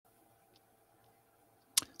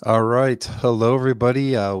All right. Hello,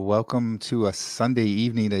 everybody. Welcome to a Sunday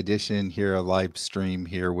evening edition here, a live stream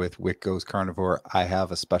here with Wick Carnivore. I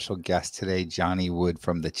have a special guest today, Johnny Wood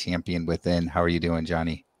from the Champion Within. How are you doing,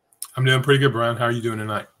 Johnny? I'm doing pretty good, Brian. How are you doing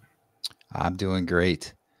tonight? I'm doing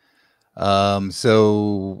great.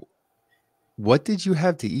 So what did you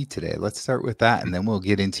have to eat today? Let's start with that, and then we'll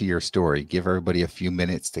get into your story. Give everybody a few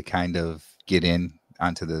minutes to kind of get in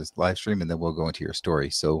onto this live stream, and then we'll go into your story.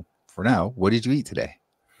 So for now, what did you eat today?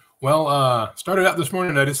 Well, started out this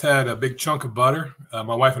morning. I just had a big chunk of butter.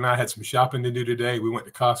 My wife and I had some shopping to do today. We went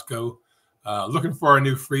to Costco, looking for a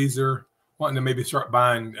new freezer, wanting to maybe start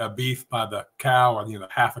buying beef by the cow, or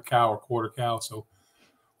half a cow or quarter cow. So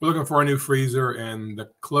we're looking for a new freezer, and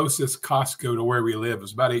the closest Costco to where we live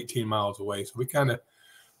is about 18 miles away. So we kind of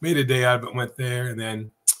made a day out of it, went there, and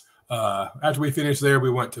then after we finished there,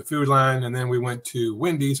 we went to Food Line, and then we went to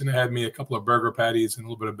Wendy's, and I had me a couple of burger patties and a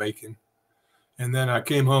little bit of bacon. And then I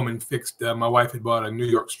came home and fixed, my wife had bought a New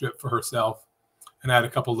York strip for herself. And I had a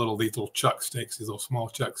couple of these little chuck steaks, these little small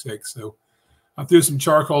chuck steaks. So I threw some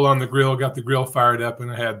charcoal on the grill, got the grill fired up, and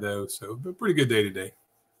I had those. So a pretty good day today.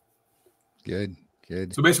 Good,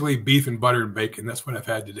 good. So basically beef and butter and bacon. That's what I've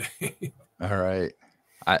had today. All right.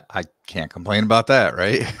 I can't complain about that,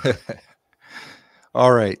 right?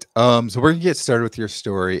 All right. So we're gonna get started with your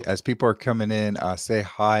story. As people are coming in, say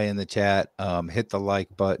hi in the chat. Hit the like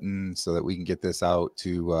button so that we can get this out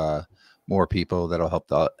to more people. That'll help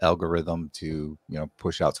the algorithm to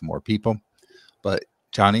push out to more people. But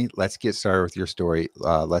Johnny, let's get started with your story.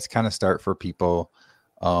 Let's kind of start for people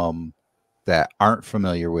that aren't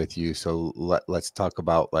familiar with you. So let's talk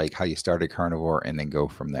about like how you started Carnivore and then go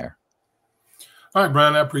from there. All right,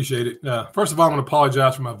 Brian, I appreciate it. First of all, I want to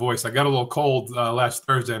apologize for my voice. I got a little cold last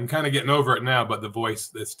Thursday. I'm kind of getting over it now, but the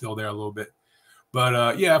voice is still there a little bit.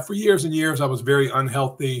 But yeah, for years and years, I was very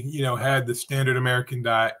unhealthy, had the standard American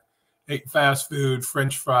diet, ate fast food,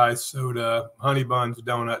 French fries, soda, honey buns,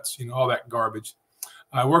 donuts, all that garbage.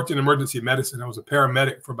 I worked in emergency medicine. I was a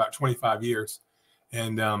paramedic for about 25 years.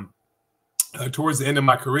 And towards the end of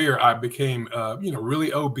my career, I became,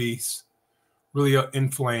 really obese, really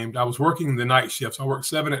inflamed. I was working the night shifts. I worked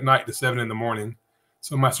 7 at night to 7 in the morning.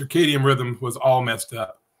 So my circadian rhythm was all messed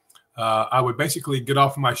up. I would basically get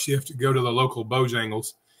off my shift, go to the local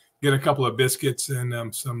Bojangles, get a couple of biscuits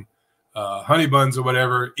and some honey buns or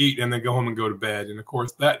whatever, eat, and then go home and go to bed. And of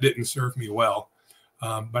course, that didn't serve me well.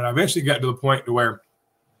 But I eventually got to the point to where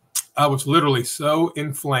I was literally so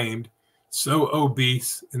inflamed, so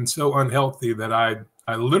obese, and so unhealthy that I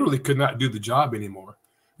literally could not do the job anymore.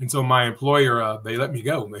 And so my employer, they let me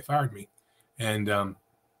go. They fired me. And,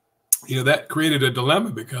 that created a dilemma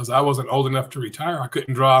because I wasn't old enough to retire. I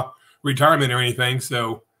couldn't draw retirement or anything.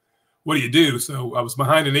 So what do? So I was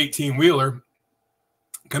behind an 18-wheeler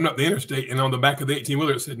coming up the interstate. And on the back of the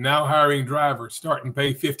 18-wheeler, it said, now hiring drivers, start and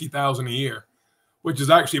pay $50,000 a year, which is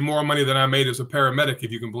actually more money than I made as a paramedic,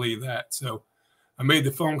 if you can believe that. So I made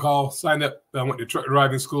the phone call, signed up. I went to truck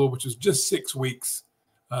driving school, which was just 6 weeks.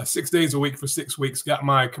 6 days a week for 6 weeks, got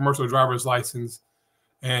my commercial driver's license,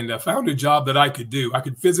 and found a job that I could do. I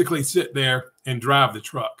could physically sit there and drive the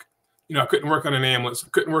truck. I couldn't work on an ambulance. I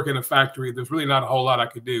couldn't work in a factory. There's really not a whole lot I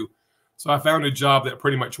could do. So I found a job that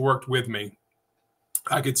pretty much worked with me.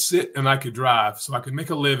 I could sit and I could drive, so I could make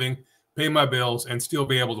a living, pay my bills, and still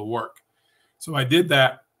be able to work. So I did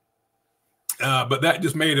that. But that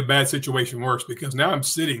just made a bad situation worse because now I'm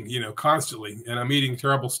sitting, constantly, and I'm eating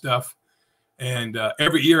terrible stuff. And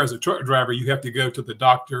every year as a truck driver, you have to go to the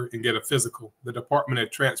doctor and get a physical. The Department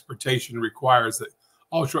of Transportation requires that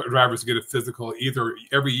all truck drivers get a physical either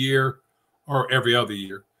every year or every other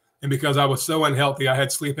year. And because I was so unhealthy, I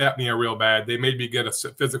had sleep apnea real bad. They made me get a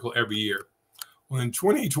physical every year. Well, in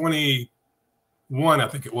 2021, I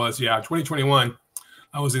think it was, 2021,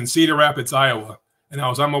 I was in Cedar Rapids, Iowa, and I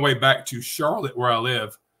was on my way back to Charlotte, where I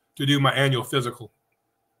live, to do my annual physical.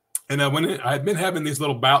 And I went in, I had been having these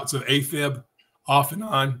little bouts of a-fib off and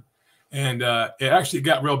on, and it actually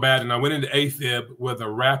got real bad. And I went into a-fib with a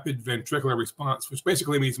rapid ventricular response, which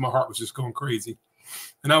basically means my heart was just going crazy.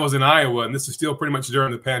 And I was in Iowa, and this is still pretty much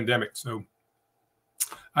during the pandemic. So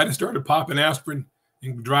I just started popping aspirin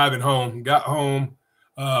and driving home. Got home,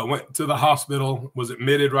 went to the hospital, was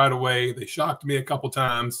admitted right away. They shocked me a couple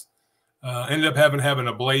times. Ended up having an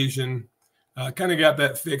ablation. Kind of got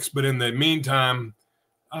that fixed, but in the meantime,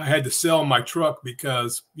 I had to sell my truck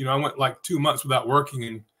because, I went like 2 months without working,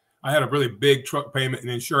 and I had a really big truck payment and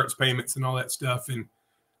insurance payments and all that stuff. And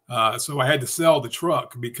so I had to sell the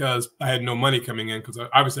truck because I had no money coming in because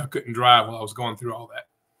obviously I couldn't drive while I was going through all that.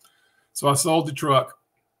 So I sold the truck.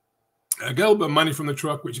 I got a little bit of money from the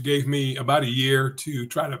truck, which gave me about a year to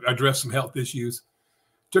try to address some health issues.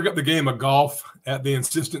 took up the game of golf at the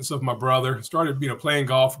insistence of my brother. Started, playing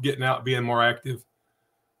golf, getting out, being more active.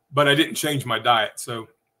 But I didn't change my diet. So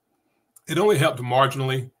it only helped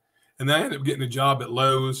marginally. And then I ended up getting a job at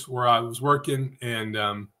Lowe's where I was working. And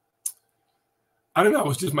I don't know, it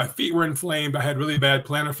was just my feet were inflamed. I had really bad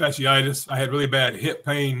plantar fasciitis. I had really bad hip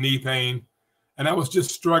pain, knee pain. And I was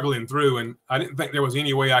just struggling through. And I didn't think there was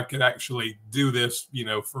any way I could actually do this,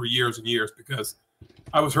 for years and years, because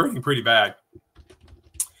I was hurting pretty bad.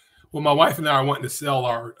 Well, my wife and I are wanting to sell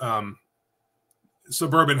our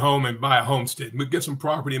suburban home and buy a homestead, get some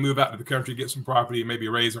property, move out to the country, get some property, and maybe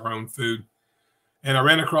raise our own food. And I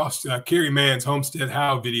ran across Kerry Mann's Homestead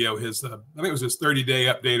How video, his, I think it was his 30-day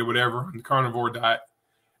update or whatever on the carnivore diet.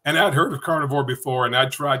 And I'd heard of carnivore before, and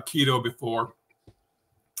I'd tried keto before.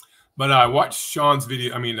 But I watched Sean's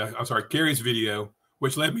video, Kerry's video,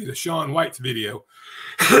 which led me to Shaun White's video.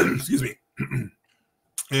 Excuse me.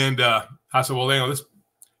 And I said, well, this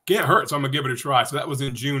can't hurt, so I'm going to give it a try. So that was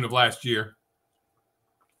in June of last year.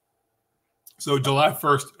 So July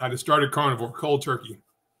 1st, I just started carnivore, cold turkey.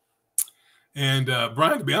 And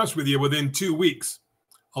Brian, to be honest with you, within 2 weeks,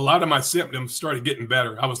 a lot of my symptoms started getting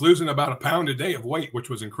better. I was losing about 1 pound a day of weight, which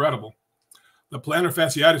was incredible. The plantar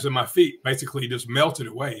fasciitis in my feet basically just melted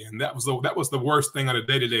away. And that was the worst thing on a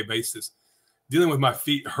day-to-day basis. Dealing with my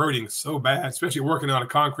feet hurting so bad, especially working on a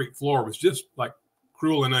concrete floor, was just like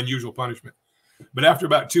cruel and unusual punishment. But after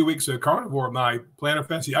about 2 weeks of carnivore, my plantar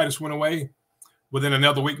fasciitis went away. Within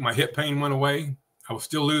another week, my hip pain went away. I was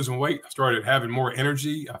still losing weight. I started having more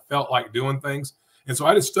energy. I felt like doing things. And so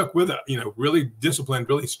I just stuck with it, really disciplined,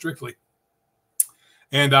 really strictly.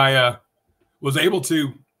 And I was able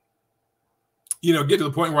to, get to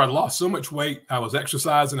the point where I lost so much weight. I was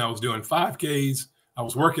exercising. I was doing 5Ks. I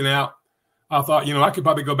was working out. I thought, I could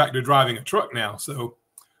probably go back to driving a truck now. So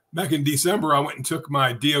back in December, I went and took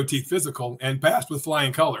my DOT physical and passed with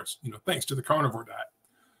flying colors, thanks to the carnivore diet.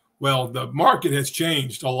 Well, the market has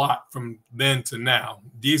changed a lot from then to now.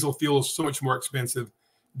 Diesel fuel is so much more expensive.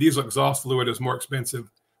 Diesel exhaust fluid is more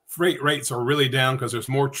expensive. Freight rates are really down because there's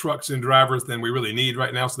more trucks and drivers than we really need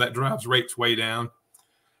right now. So that drives rates way down.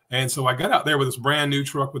 And so I got out there with this brand new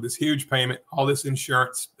truck with this huge payment, all this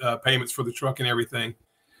insurance payments for the truck and everything.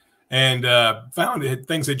 And found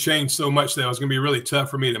things had changed so much that it was going to be really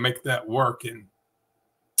tough for me to make that work. And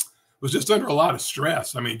was just under a lot of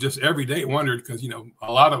stress. Just every day wondered because,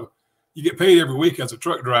 you get paid every week as a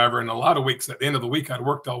truck driver. And a lot of weeks at the end of the week, I'd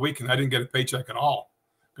worked all week and I didn't get a paycheck at all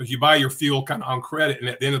because you buy your fuel kind of on credit. And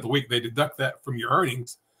at the end of the week, they deduct that from your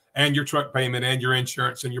earnings and your truck payment and your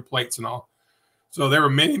insurance and your plates and all. So there were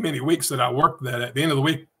many, many weeks that I worked that at the end of the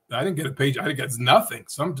week, I didn't get a paycheck. I didn't get nothing.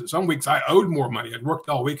 Some weeks I owed more money. I'd worked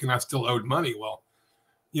all week and I still owed money. Well,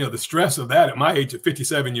 the stress of that at my age of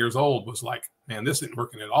 57 years old was like, man, this isn't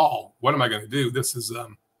working at all. What am I going to do? This is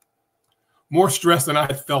more stress than I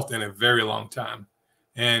had felt in a very long time.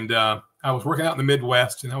 And I was working out in the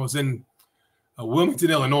Midwest, and I was in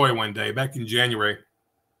Wilmington, Illinois one day back in January.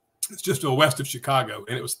 It's just west of Chicago,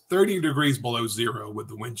 and it was 30 degrees below zero with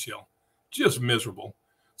the wind chill. Just miserable.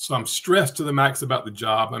 So I'm stressed to the max about the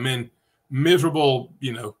job. I'm in miserable,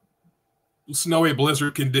 snowy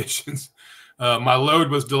blizzard conditions. My load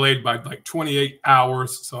was delayed by like 28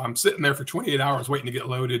 hours. So I'm sitting there for 28 hours waiting to get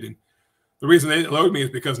loaded. And the reason they didn't load me is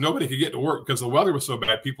because nobody could get to work because the weather was so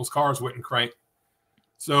bad. People's cars wouldn't crank.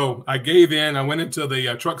 So I gave in. I went into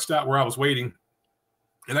the truck stop where I was waiting,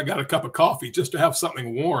 and I got a cup of coffee just to have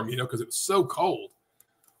something warm, because it was so cold.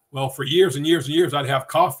 Well, for years and years and years, I'd have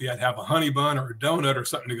coffee. I'd have a honey bun or a donut or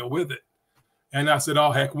something to go with it. And I said,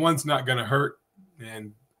 oh, heck, one's not going to hurt.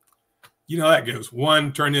 And that goes.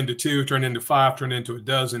 One turned into two, turned into five, turned into a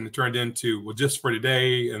dozen, it turned into, well, just for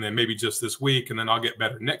today, and then maybe just this week, and then I'll get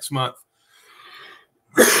better next month.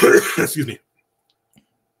 Excuse me.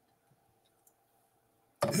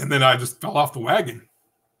 And then I just fell off the wagon.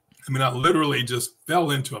 I literally just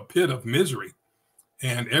fell into a pit of misery.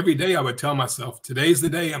 And every day I would tell myself, today's the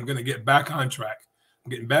day I'm going to get back on track. I'm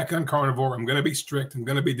getting back on carnivore. I'm going to be strict. I'm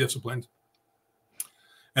going to be disciplined.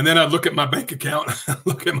 And then I'd look at my bank account,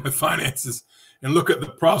 look at my finances, and look at the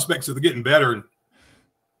prospects of getting better. And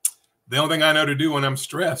the only thing I know to do when I'm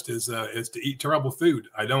stressed is to eat terrible food.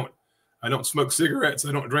 I don't smoke cigarettes.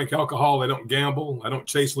 I don't drink alcohol. I don't gamble. I don't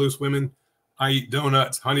chase loose women. I eat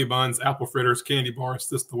donuts, honey buns, apple fritters, candy bars.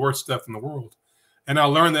 This is the worst stuff in the world. And I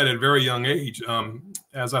learned that at a very young age.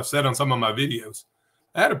 As I've said on some of my videos,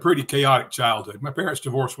 I had a pretty chaotic childhood. My parents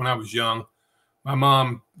divorced when I was young. My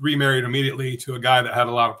mom remarried immediately to a guy that had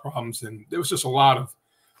a lot of problems. And there was just a lot of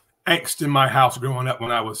angst in my house growing up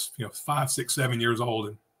when I was 5, 6, 7 years old.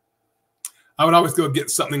 And I would always go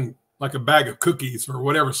get something like a bag of cookies or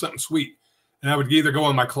whatever, something sweet. And I would either go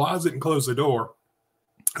in my closet and close the door,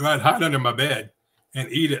 or I'd hide under my bed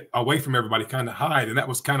and eat it away from everybody, kind of hide. And that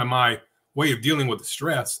was kind of my way of dealing with the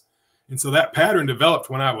stress. And so that pattern developed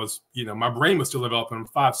when I was, my brain was still developing. I'm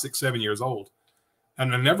 5, 6, 7 years old.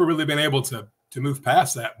 And I've never really been able to move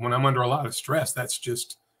past that. When I'm under a lot of stress, that's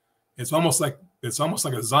just, it's almost like a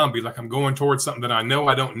zombie. Like I'm going towards something that I know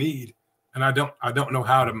I don't need. And I don't know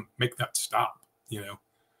how to make that stop,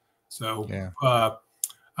 So yeah.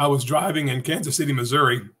 I was driving in Kansas City,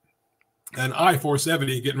 Missouri, and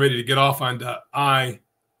I-470 getting ready to get off onto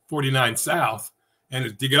I-49 South.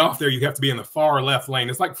 And to get off there, you have to be in the far left lane.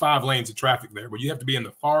 It's like 5 lanes of traffic there, but you have to be in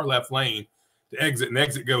the far left lane to exit. And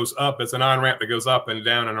exit goes up. It's an on-ramp that goes up and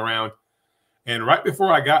down and around. And right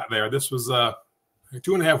before I got there, this was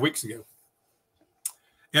 2.5 weeks ago.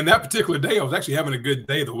 And that particular day, I was actually having a good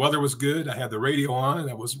day. The weather was good. I had the radio on.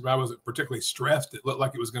 I wasn't particularly stressed. It looked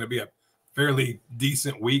like it was going to be a fairly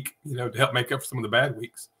decent week, to help make up for some of the bad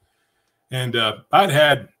weeks. And I'd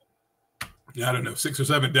had, 6 or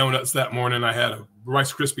 7 donuts that morning. I had a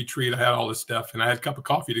Rice Krispie treat. I had all this stuff, and I had a cup of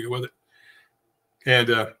coffee to go with it. And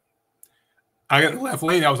I got in the left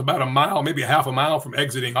lane. I was about a mile, maybe a half a mile from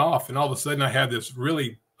exiting off, and all of a sudden I had this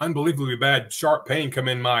really unbelievably bad, sharp pain come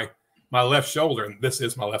in my left shoulder, and this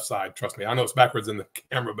is my left side. Trust me, I know it's backwards in the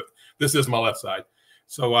camera, but this is my left side.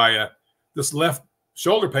 So this left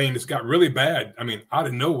shoulder pain just got really bad. I mean, out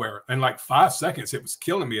of nowhere, in like 5 seconds, it was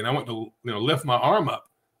killing me, and I went to lift my arm up,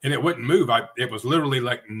 and it wouldn't move. It was literally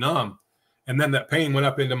like numb, and then that pain went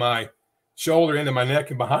up into my shoulder, into my neck,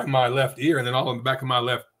 and behind my left ear, and then all in the back of my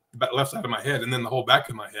left side of my head, and then the whole back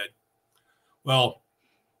of my head. Well,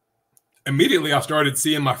 immediately I started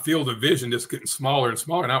seeing my field of vision just getting smaller and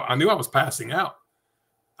smaller. And I knew I was passing out.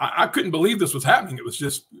 I couldn't believe this was happening. It was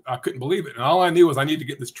just, I couldn't believe it. And all I knew was I need to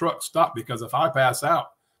get this truck stopped, because if I pass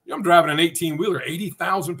out, I'm driving an 18-wheeler,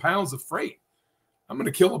 80,000 pounds of freight. I'm going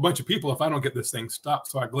to kill a bunch of people if I don't get this thing stopped.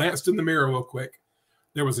 So I glanced in the mirror real quick.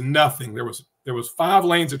 There was nothing. There was 5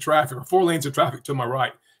 lanes of traffic, or 4 lanes of traffic to my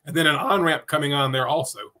right, and then an on-ramp coming on there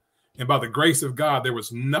also. And by the grace of God, there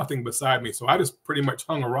was nothing beside me. So I just pretty much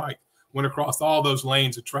hung a right, went across all those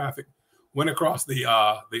lanes of traffic, went across the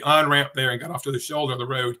on-ramp there and got off to the shoulder of the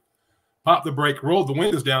road, popped the brake, rolled the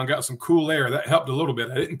windows down, got some cool air. That helped a little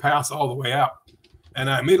bit. I didn't pass all the way out. And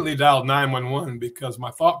I immediately dialed 911, because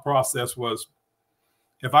my thought process was,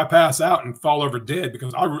 if I pass out and fall over dead,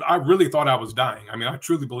 because I really thought I was dying. I mean, I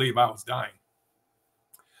truly believe I was dying.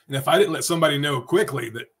 And if I didn't let somebody know quickly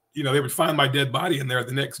that, they would find my dead body in there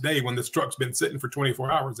the next day when this truck's been sitting for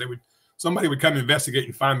 24 hours, somebody would come investigate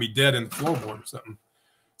and find me dead in the floorboard or something.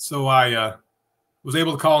 So I was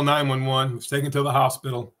able to call 911, was taken to the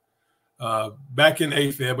hospital, back in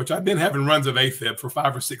a-fib, which I've been having runs of a-fib for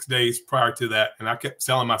 5 or 6 days prior to that. And I kept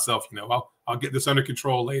telling myself, I'll get this under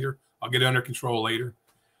control later. I'll get it under control later.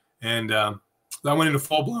 And I went into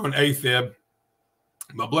full-blown a-fib.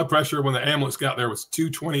 My blood pressure when the ambulance got there was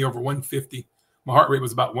 220 over 150. My heart rate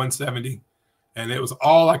was about 170. And it was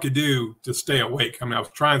all I could do to stay awake. I mean, I was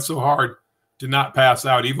trying so hard to not pass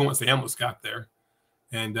out, even once the ambulance got there.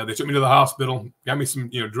 And they took me to the hospital, got me some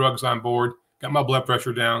drugs on board, got my blood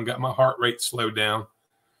pressure down, got my heart rate slowed down.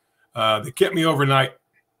 They kept me overnight,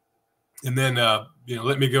 and then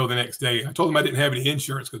let me go the next day. I told them I didn't have any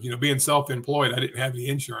insurance, because being self-employed, I didn't have any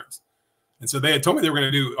insurance. And so they had told me they were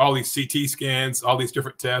going to do all these CT scans, all these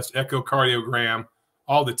different tests, echocardiogram,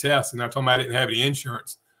 all the tests. And I told them I didn't have any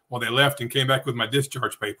insurance. Well, they left and came back with my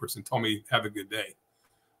discharge papers and told me, have a good day,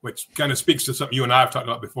 which kind of speaks to something you and I have talked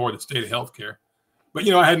about before, the state of healthcare. But,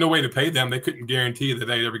 I had no way to pay them. They couldn't guarantee that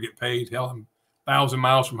I'd ever get paid. Hell, I'm 1,000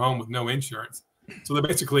 miles from home with no insurance. So they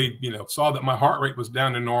basically, saw that my heart rate was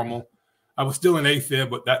down to normal. I was still in a-fib,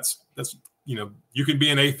 but that's you can be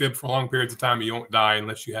in a-fib for long periods of time and you won't die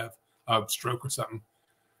unless you have a stroke or something.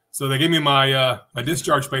 So they gave me my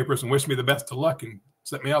discharge papers and wished me the best of luck and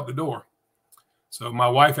sent me out the door. So my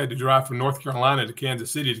wife had to drive from North Carolina to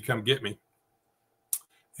Kansas City to come get me.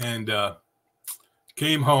 And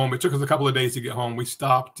came home. It took us a couple of days to get home. We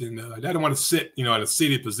stopped, and I didn't want to sit, in a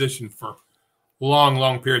seated position for long,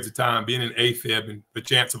 long periods of time, being in a-fib and the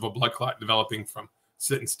chance of a blood clot developing from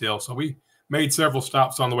sitting still. So we made several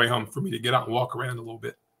stops on the way home for me to get out and walk around a little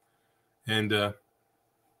bit. And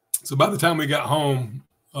so by the time we got home,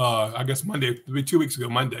 I guess Monday, 2 weeks ago,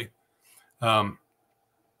 Monday,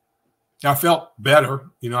 I felt better.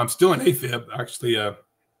 I'm still in a-fib. Actually,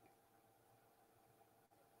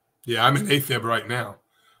 I'm in a-fib right now.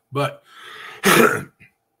 But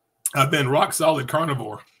I've been rock solid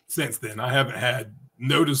carnivore since then. I haven't had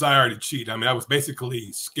no desire to cheat. I mean, I was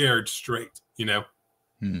basically scared straight,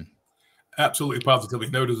 Absolutely, positively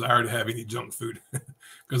no desire to have any junk food.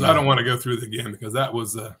 because I don't want to go through it again, because that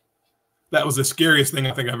was the scariest thing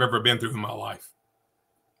I think I've ever been through in my life.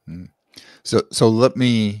 So let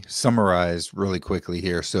me summarize really quickly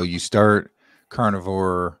here. So you start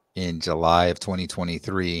Carnivore in July of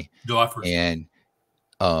 2023. July 1st. And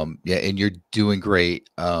yeah, and you're doing great.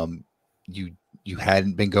 You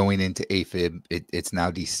hadn't been going into a-fib. It's now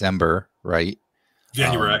December, right?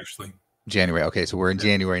 January, actually. January. Okay, so we're in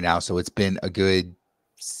January now. So it's been a good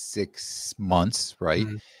 6 months, right?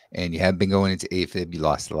 Mm-hmm. And you haven't been going into a-fib. You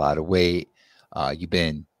lost a lot of weight. You've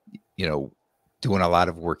been, doing a lot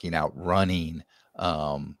of working out, running,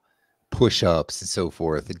 push-ups and so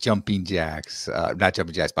forth, jumping jacks, not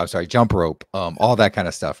jumping jacks, but I'm sorry, jump rope, all that kind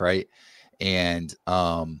of stuff, right? And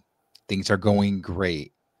things are going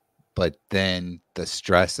great, but then the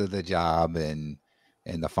stress of the job and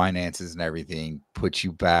the finances and everything puts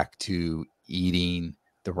you back to eating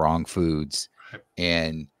the wrong foods.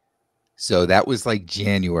 And so that was like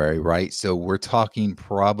January, right? So we're talking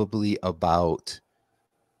probably about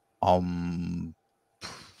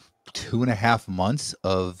 2.5 months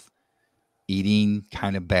of eating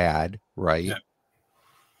kind of bad, right? Yeah.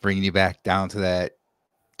 Bringing you back down to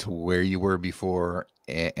where you were before.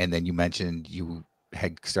 And then you mentioned you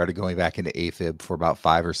had started going back into a-fib for about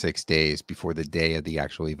 5 or 6 days before the day of the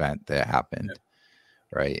actual event that happened.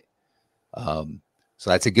 Yeah. Right. So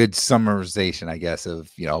that's a good summarization, I guess,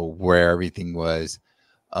 of, where everything was.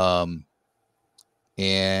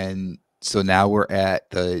 And so now we're at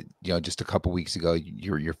just a couple weeks ago,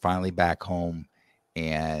 you're finally back home.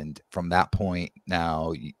 And from that point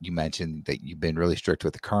now, you mentioned that you've been really strict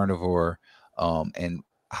with the Carnivore. And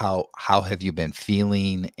how have you been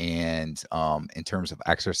feeling? And in terms of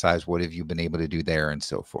exercise, what have you been able to do there and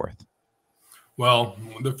so forth? Well,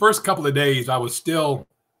 the first couple of days, I was still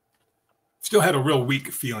had a real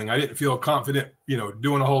weak feeling. I didn't feel confident,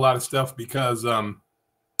 doing a whole lot of stuff because, I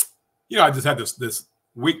just had this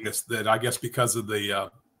weakness that I guess because of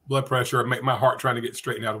the blood pressure, it made my heart trying to get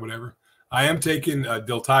straightened out or whatever. I am taking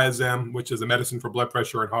diltiazem, which is a medicine for blood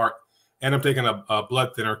pressure and heart, and I'm taking a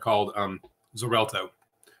blood thinner called Xarelto.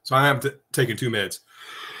 So I am taking 2 meds.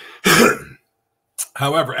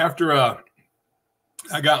 However, after I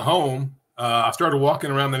got home, I started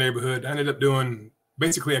walking around the neighborhood. I ended up doing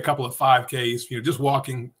basically a couple of 5Ks, just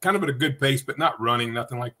walking, kind of at a good pace, but not running,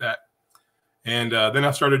 nothing like that. And then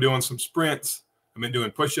I started doing some sprints. I've been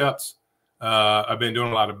doing push-ups. I've been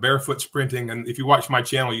doing a lot of barefoot sprinting. And if you watch my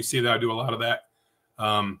channel, you see that I do a lot of that.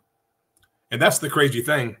 And that's the crazy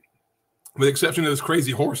thing. With the exception of this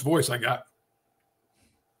crazy hoarse voice I got,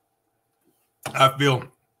 I feel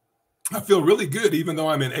really good, even though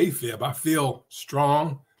I'm in a-fib. I feel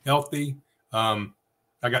strong, healthy. I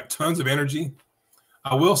got tons of energy.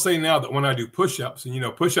 I will say now that when I do push-ups,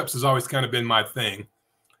 and push-ups has always kind of been my thing.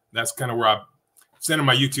 That's kind of where I center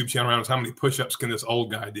my YouTube channel around, is how many push-ups can this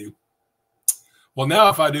old guy do? Well, now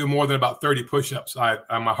if I do more than about 30 push-ups, my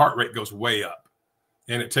heart rate goes way up.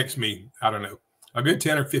 And it takes me, I don't know, a good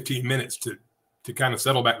 10 or 15 minutes to kind of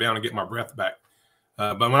settle back down and get my breath back.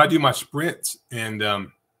 But when I do my sprints and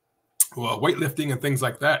weightlifting and things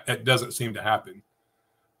like that, it doesn't seem to happen.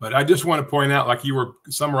 But I just want to point out, like you were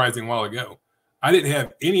summarizing a while ago, I didn't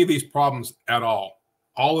have any of these problems at all.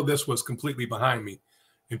 All of this was completely behind me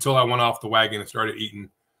until I went off the wagon and started eating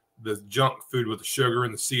the junk food with the sugar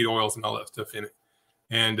and the seed oils and all that stuff in it.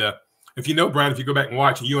 And if you know, Brian, if you go back and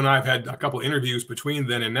watch, you and I have had a couple of interviews between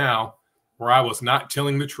then and now where I was not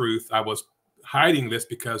telling the truth. I was hiding this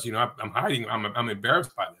because, I'm hiding. I'm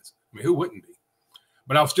embarrassed by this. I mean, who wouldn't be?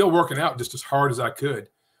 But I was still working out just as hard as I could.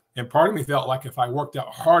 And part of me felt like if I worked out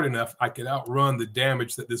hard enough, I could outrun the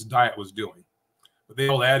damage that this diet was doing. But the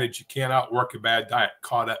old adage, you can't outwork a bad diet,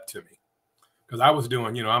 caught up to me. Because I was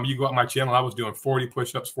doing, you go on my channel, I was doing 40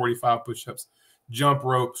 push-ups, 45 push-ups, jump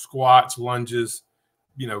rope, squats, lunges,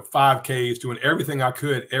 5Ks, doing everything I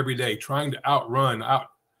could every day, trying to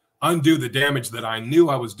undo the damage that I knew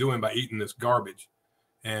I was doing by eating this garbage.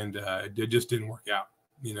 And it just didn't work out.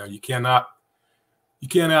 You cannot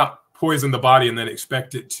poison the body and then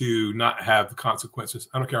expect it to not have the consequences.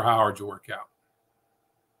 I don't care how hard you work out.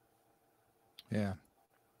 Yeah.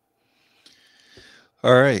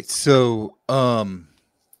 All right. So,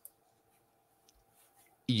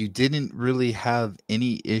 you didn't really have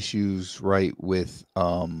any issues, right, with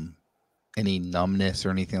any numbness or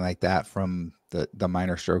anything like that from the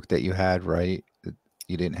minor stroke that you had, right?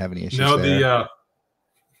 You didn't have any issues there? No,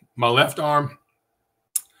 my left arm,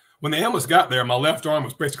 when the ambulance got there, my left arm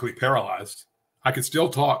was basically paralyzed. I could still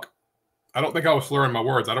talk. I don't think I was slurring my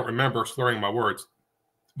words. I don't remember slurring my words.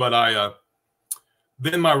 But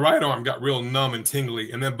Then my right arm got real numb and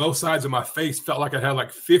tingly. And then both sides of my face felt like I had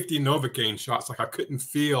like 50 Novocaine shots. Like I couldn't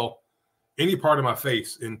feel any part of my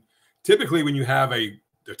face. And typically when you have a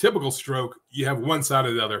typical stroke, you have one side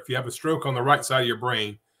or the other. If you have a stroke on the right side of your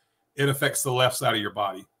brain, it affects the left side of your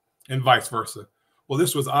body and vice versa. Well,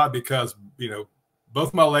 this was odd because, you know,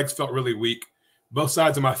 both my legs felt really weak. Both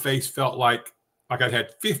sides of my face felt like I'd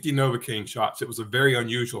had 50 Novocaine shots. It was a very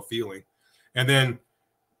unusual feeling. And then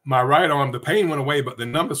my right arm, the pain went away, but the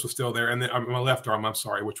numbness was still there. And then my left arm, I'm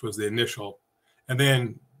sorry, which was the initial. And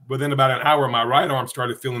then within about an hour, my right arm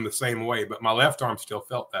started feeling the same way, but my left arm still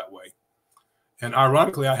felt that way. And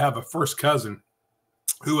ironically, I have a first cousin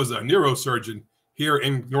who was a neurosurgeon here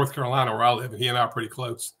in North Carolina where I live, and he and I are pretty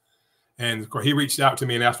close. And of course, he reached out to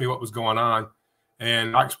me and asked me what was going on.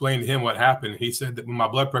 And I explained to him what happened. He said that with my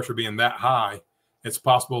blood pressure being that high, it's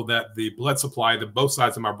possible that the blood supply to both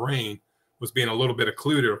sides of my brain was being a little bit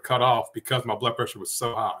occluded or cut off because my blood pressure was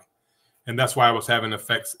so high. And that's why I was having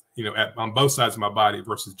effects, you know, on both sides of my body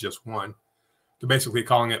versus just one. They're basically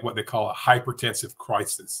calling it what they call a hypertensive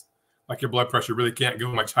crisis. Like your blood pressure really can't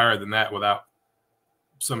go much higher than that without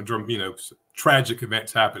some, you know, tragic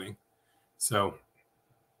events happening. So,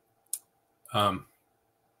 I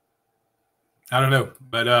don't know,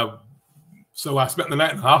 but so I spent the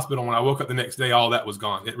night in the hospital. When I woke up the next day, all that was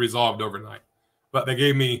gone. It resolved overnight. But they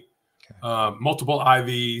gave me multiple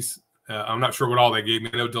IVs. I'm not sure what all they gave me.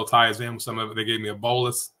 I know diltiazem, some of it. They gave me a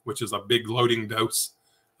bolus, which is a big loading dose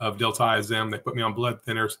of diltiazem. They put me on blood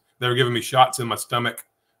thinners. They were giving me shots in my stomach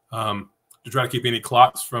to try to keep any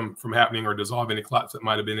clots from happening or dissolve any clots that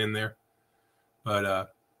might have been in there.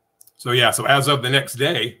 But so yeah, so as of the next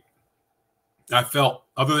day, I felt,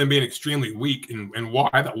 other than being extremely weak and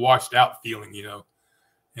that washed out feeling, you know,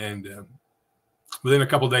 and within a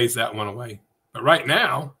couple of days that went away. But right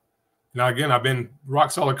now again, I've been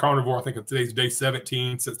rock solid carnivore. I think today's day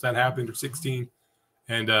 17 since that happened, or 16,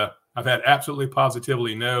 and I've had absolutely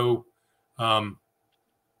positively no carbs,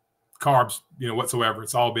 you know, whatsoever.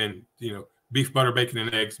 It's all been, you know, beef, butter, bacon,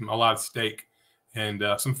 and eggs, a lot of steak, and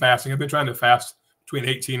some fasting. I've been trying to fast between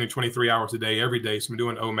 18 and 23 hours a day every day. So I'm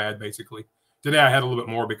doing OMAD basically. Today I had a little bit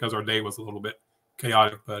more because our day was a little bit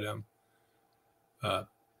chaotic, but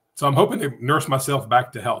so I'm hoping to nurse myself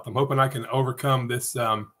back to health. I'm hoping I can overcome this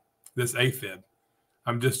this a-fib.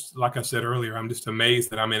 I'm just, like I said earlier, I'm just amazed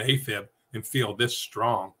that I'm in a-fib and feel this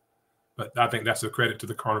strong. But I think that's a credit to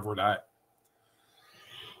the carnivore diet.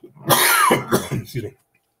 Excuse me.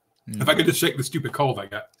 If I could just shake the stupid cold I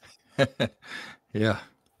got. Yeah.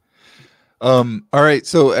 All right.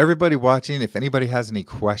 So everybody watching, if anybody has any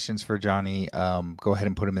questions for Johnny, go ahead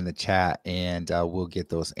and put them in the chat and we'll get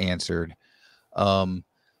those answered.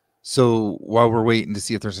 So while we're waiting to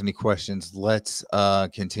see if there's any questions, let's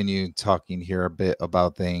continue talking here a bit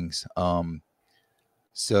about things.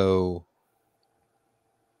 So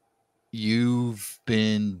you've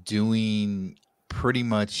been doing pretty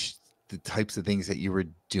much the types of things that you were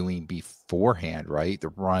doing beforehand, right? The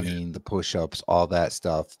running, the push-ups, all that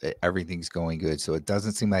stuff, everything's going good. So it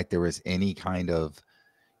doesn't seem like there was any kind of,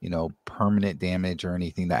 you know, permanent damage or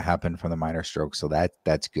anything that happened from the minor stroke. So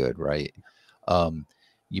that's good, right?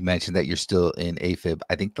 You mentioned that you're still in a-fib.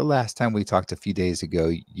 I think the last time we talked a few days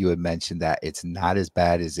ago, you had mentioned that it's not as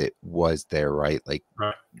bad as it was there, right? Like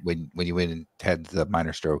when you went and had the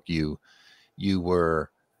minor stroke, you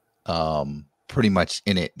were pretty much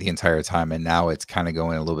in it the entire time, and now it's kind of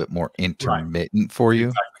going a little bit more intermittent for you.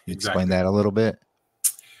 Exactly. Explain that a little bit.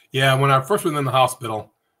 Yeah, when I first was in the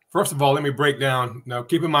hospital, first of all, let me break down. Now,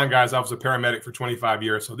 keep in mind, guys, I was a paramedic for 25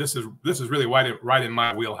 years, so this is really right in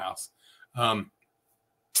my wheelhouse.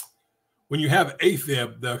 When you have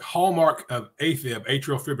a-fib, the hallmark of a-fib,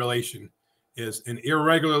 atrial fibrillation, is an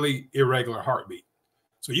irregular heartbeat.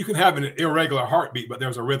 So you can have an irregular heartbeat, but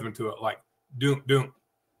there's a rhythm to it, like doom, doom,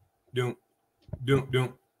 doom, doom,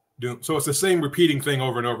 doom, doom. So it's the same repeating thing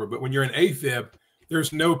over and over. But when you're in a-fib,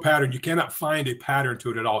 there's no pattern. You cannot find a pattern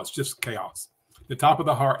to it at all. It's just chaos. The top of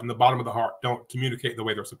the heart and the bottom of the heart don't communicate the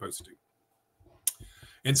way they're supposed to.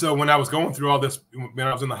 And so when I was going through all this, when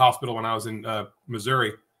I was in the hospital, when I was in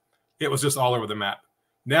Missouri, it was just all over the map.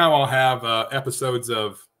 Now I'll have episodes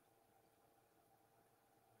of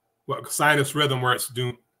sinus rhythm where it's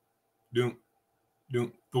doom, doom,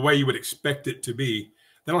 doom, the way you would expect it to be.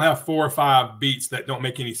 Then I'll have 4 or 5 beats that don't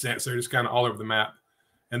make any sense. They're just kind of all over the map.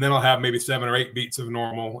 And then I'll have maybe 7 or 8 beats of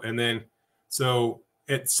normal. And then, so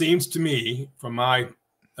it seems to me, from my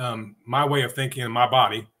my way of thinking in my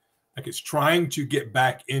body, like it's trying to get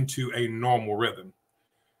back into a normal rhythm.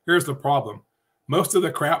 Here's the problem. Most of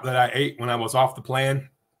the crap that I ate when I was off the plan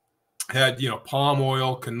had, you know, palm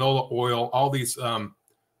oil, canola oil, all these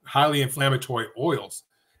highly inflammatory oils.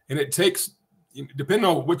 And it takes, depending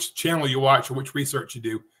on which channel you watch or which research you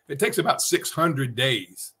do, it takes about 600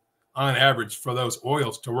 days on average for those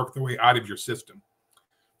oils to work their way out of your system.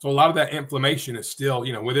 So a lot of that inflammation is still,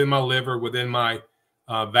 within my liver, within my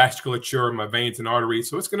vasculature, my veins and arteries.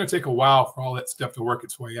 So it's going to take a while for all that stuff to work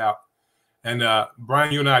its way out. And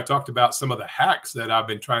Brian, you and I talked about some of the hacks that I've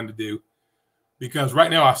been trying to do, because right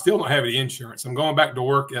now I still don't have any insurance. I'm going back to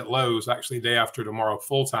work at Lowe's actually day after tomorrow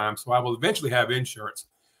full time. So I will eventually have insurance.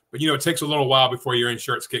 But, it takes a little while before your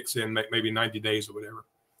insurance kicks in, maybe 90 days or whatever.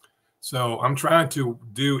 So I'm trying to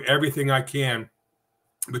do everything I can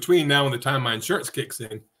between now and the time my insurance kicks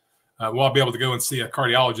in. I'll be able to go and see a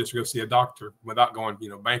cardiologist or go see a doctor without going,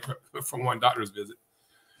 bankrupt from one doctor's visit.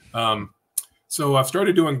 So I've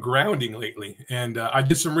started doing grounding lately, and I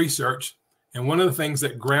did some research. And one of the things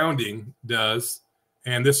that grounding does,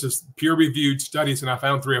 and this is peer-reviewed studies, and I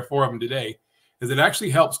found 3 or 4 of them today, is it actually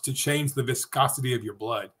helps to change the viscosity of your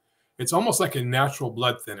blood. It's almost like a natural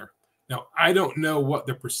blood thinner. Now, I don't know what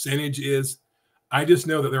the percentage is. I just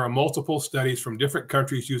know that there are multiple studies from different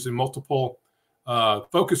countries using multiple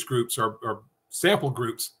focus groups or sample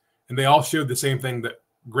groups, and they all showed the same thing, that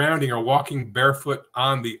grounding or walking barefoot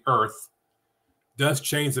on the earth does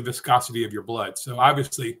change the viscosity of your blood. So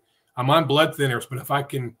obviously, I'm on blood thinners, but if I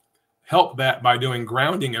can help that by doing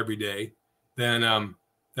grounding every day, then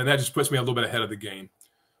that just puts me a little bit ahead of the game.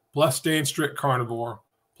 Plus staying strict carnivore,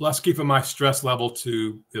 plus keeping my stress level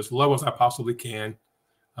to as low as I possibly can.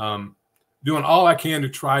 Doing all I can to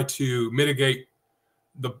try to mitigate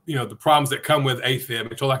the problems that come with a-fib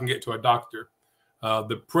until I can get to a doctor.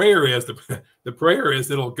 The prayer is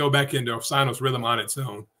that it'll go back into a sinus rhythm on its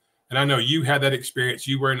own. And I know you had that experience.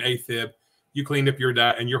 You were in a-fib. You cleaned up your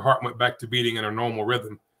diet, and your heart went back to beating in a normal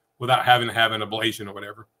rhythm without having to have an ablation or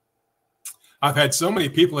whatever. I've had so many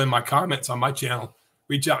people in my comments on my channel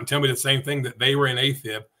reach out and tell me the same thing, that they were in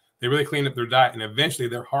a-fib. They really cleaned up their diet, and eventually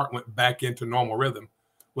their heart went back into normal rhythm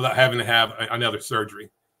without having to have another surgery.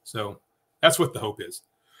 So that's what the hope is.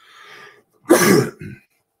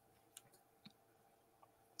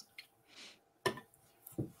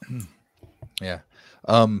 Yeah.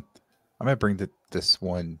 I'm going to bring this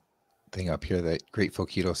one thing up here that Grateful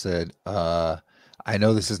Keto said. I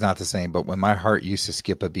know this is not the same, but when my heart used to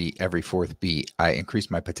skip a beat every 4th beat, I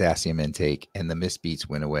increased my potassium intake and the missed beats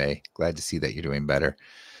went away. Glad to see that you're doing better.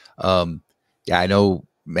 Yeah, I know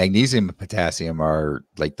magnesium and potassium are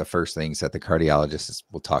like the first things that the cardiologists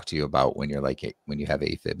will talk to you about when you're when you have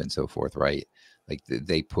a-fib and so forth, right? Like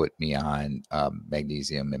they put me on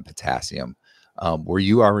magnesium and potassium. Were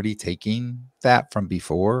you already taking that from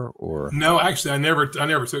before, or? No, actually, I never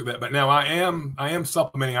took that. But now I am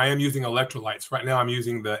supplementing. I am using electrolytes right now. I'm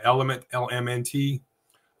using the Element LMNT,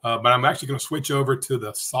 but I'm actually going to switch over to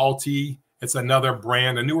the Salty. It's another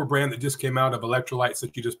brand, a newer brand that just came out of electrolytes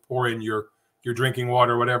that you just pour in your drinking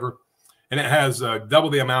water or whatever, and it has double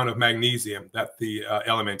the amount of magnesium that the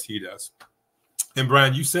LMNT does. And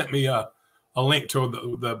Brian, you sent me a link to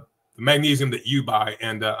the magnesium that you buy,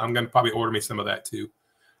 and I'm going to probably order me some of that too.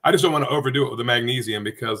 I just don't want to overdo it with the magnesium,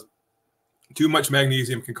 because too much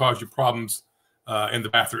magnesium can cause you problems in the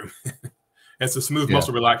bathroom. It's a smooth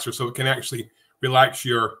muscle relaxer, so it can actually relax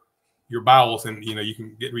your bowels, and you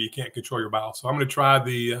can get where you can't control your bowels. So I'm going to try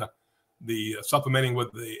the supplementing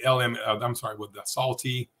with the with the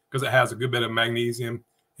Salty, because it has a good bit of magnesium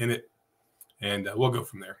in it, and we'll go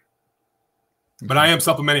from there. But I am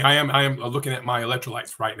supplementing. I am looking at my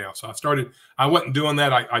electrolytes right now. So I wasn't doing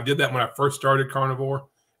that. I did that when I first started carnivore,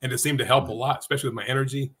 and it seemed to help a lot, especially with my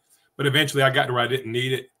energy. But eventually I got to where I didn't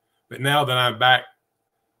need it. But now that I'm back,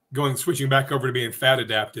 switching back over to being fat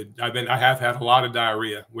adapted, I have had a lot of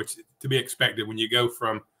diarrhea, which to be expected when you go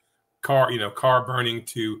from carb burning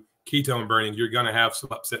to ketone burning. You're going to have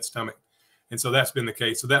some upset stomach, and so that's been the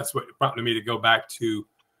case. So that's what prompted me to go back to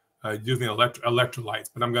using electrolytes.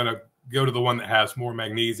 But I'm going to go to the one that has more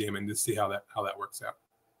magnesium and just see how that works out.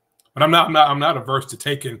 But I'm not averse to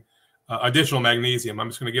taking additional magnesium. I'm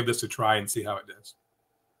just going to give this a try and see how it does.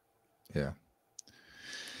 Yeah.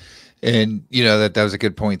 And that was a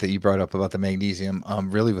good point that you brought up about the magnesium.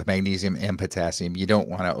 Really, with magnesium and potassium, you don't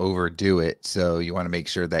want to overdo it. So you want to make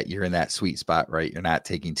sure that you're in that sweet spot, right? You're not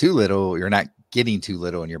taking too little, you're not getting too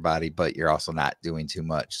little in your body, but you're also not doing too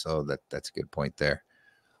much. So that's a good point there.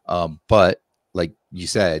 But like you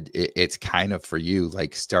said, it's kind of for you,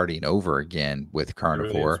 like starting over again with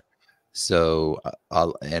carnivore. Really, so,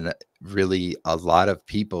 and really a lot of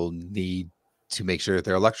people need to make sure that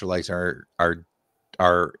their electrolytes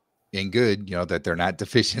are in good, that they're not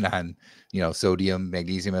deficient on, sodium,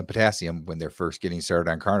 magnesium, and potassium when they're first getting started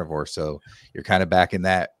on carnivore. So you're kind of back in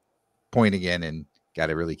that point again, and got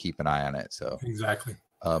to really keep an eye on it. So Exactly.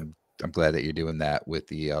 I'm glad that you're doing that with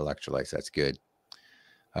the electrolytes. That's good.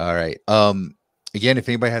 All right. Again, if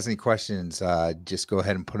anybody has any questions, just go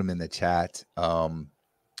ahead and put them in the chat. So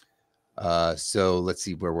let's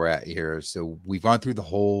see where we're at here. So we've gone through the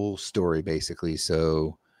whole story basically.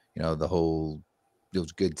 So, the whole, it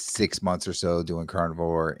was good 6 months or so doing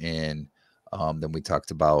carnivore. And then we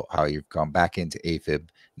talked about how you've gone back into a-fib.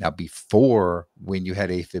 Now, before, when you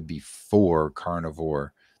had a-fib before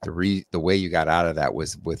carnivore, the way you got out of that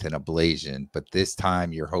was with an ablation. But this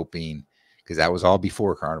time you're hoping, because that was all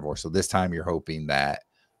before carnivore. So this time you're hoping that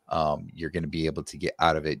you're going to be able to get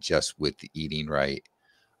out of it just with the eating right.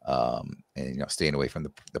 And staying away from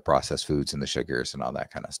the processed foods and the sugars and all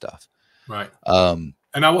that kind of stuff. Right.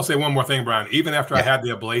 And I will say one more thing, Brian. Even after I had the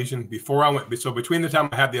ablation, before I went, so between the time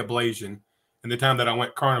I had the ablation and the time that I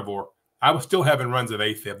went carnivore, I was still having runs of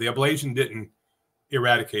a-fib. The ablation didn't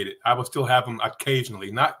eradicate it. I would still have them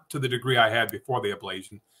occasionally, not to the degree I had before the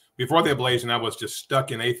ablation. Before the ablation, I was just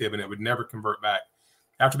stuck in a-fib and it would never convert back.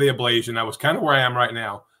 After the ablation, I was kind of where I am right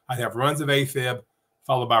now. I'd have runs of a-fib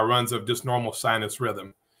followed by runs of just normal sinus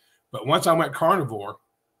rhythm. But once I went carnivore,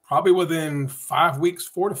 probably within 5 weeks,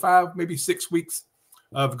 4 to 5, maybe 6 weeks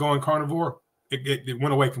of going carnivore, it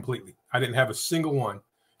went away completely. I didn't have a single one.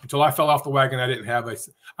 Until I fell off the wagon, I didn't have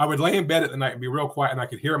I would lay in bed at the night and be real quiet, and I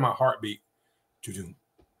could hear my heartbeat. And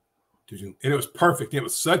it was perfect. It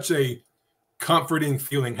was such a comforting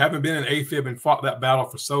feeling. Having been in a-fib and fought that battle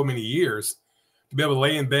for so many years, to be able to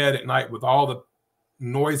lay in bed at night with all the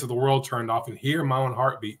noise of the world turned off and hear my own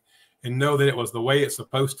heartbeat and know that it was the way it's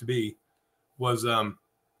supposed to be was a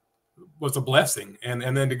blessing.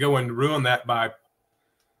 And then to go and ruin that by,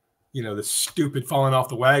 the stupid falling off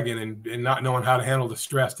the wagon and not knowing how to handle the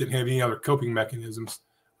stress, didn't have any other coping mechanisms.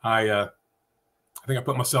 I think I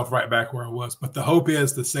put myself right back where I was. But the hope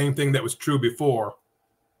is the same thing that was true before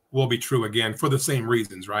will be true again for the same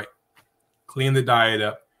reasons, right? Clean the diet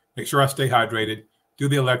up, make sure I stay hydrated, do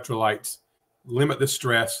the electrolytes, limit the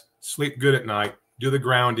stress, sleep good at night, do the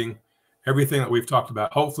grounding, everything that we've talked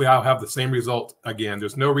about. Hopefully I'll have the same result again.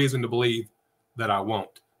 There's no reason to believe that I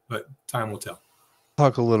won't, but time will tell.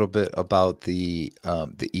 Talk a little bit about the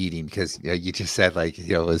eating, because you just said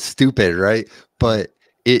it's stupid, right? But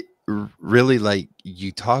it really, like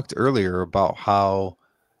you talked earlier about how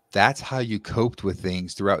that's how you coped with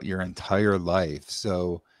things throughout your entire life.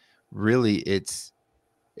 So really it's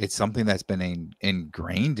something that's been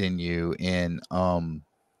ingrained in you, and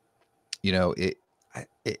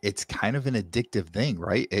it's kind of an addictive thing,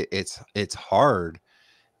 right? It's hard,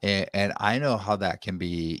 and I know how that can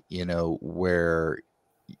be, where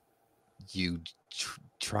you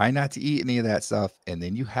try not to eat any of that stuff, and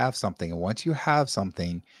then you have something, and once you have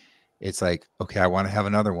something, it's like, okay, I want to have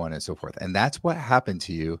another one, and so forth. And that's what happened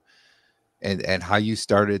to you, and how you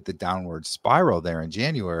started the downward spiral there in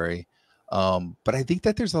January. But I think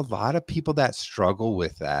that there's a lot of people that struggle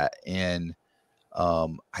with that, and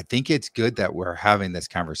I think it's good that we're having this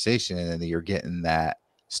conversation and that you're getting that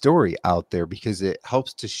story out there, because it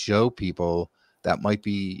helps to show people that might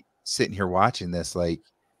be sitting here watching this, like,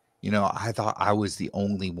 I thought I was the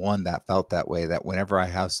only one that felt that way, that whenever I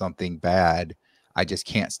have something bad, I just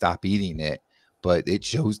can't stop eating it. But it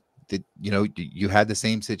shows that, you had the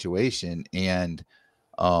same situation. And,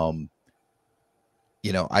 I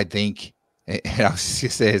think, and I was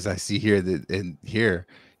just say, as I see here that in here,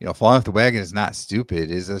 falling off the wagon is not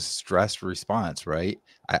stupid, is a stress response, right?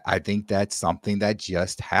 I think that's something that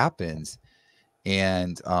just happens,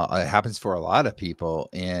 and it happens for a lot of people.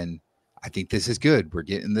 And I think this is good. We're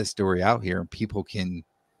getting this story out here, and people can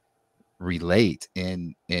relate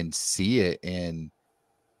and see it and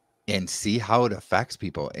see how it affects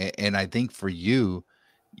people. And I think for you,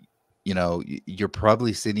 you're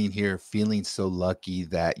probably sitting here feeling so lucky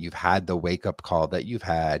that you've had the wake up call that you've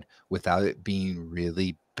had without it being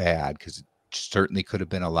really bad, because it certainly could have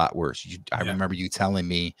been a lot worse. I remember you telling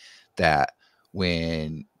me that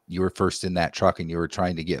when you were first in that truck and you were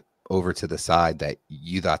trying to get over to the side, that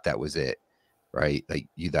you thought that was it, right? Like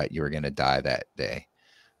you thought you were going to die that day.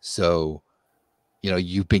 So,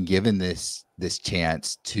 you've been given this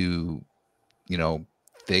chance to,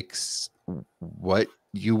 fix what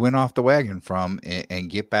you went off the wagon from, and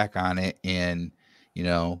get back on it, and,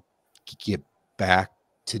 get back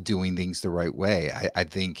to doing things the right way. I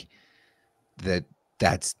think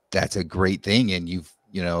that's a great thing. And you've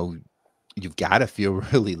got to feel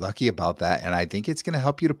really lucky about that. And I think it's going to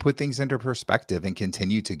help you to put things into perspective and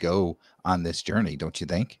continue to go on this journey. Don't you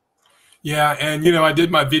think? Yeah. And, I did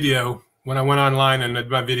my video when I went online, and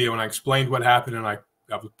did my video and I explained what happened, and I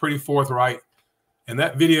was pretty forthright. And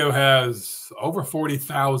that video has over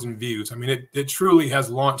 40,000 views. I mean, it truly has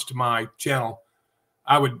launched my channel.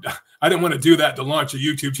 I didn't want to do that to launch a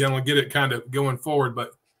YouTube channel and get it kind of going forward,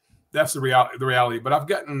 but that's the reality. But I've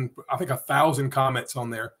gotten, I think, 1,000 comments on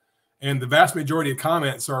there. And the vast majority of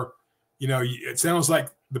comments are, you know, it sounds like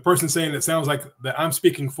the person saying it sounds like that I'm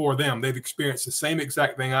speaking for them. They've experienced the same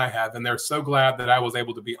exact thing I have. And they're so glad that I was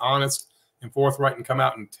able to be honest and forthright and come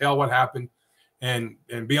out and tell what happened and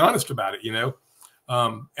be honest about it, you know.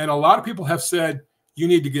 And a lot of people have said, you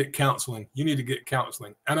need to get counseling. You need to get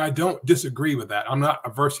counseling. And I don't disagree with that. I'm not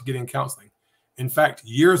averse to getting counseling. In fact,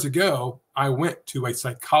 years ago, I went to a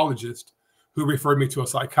psychologist who referred me to a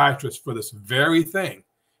psychiatrist for this very thing.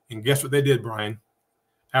 And guess what they did, Brian?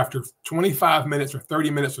 After 25 minutes or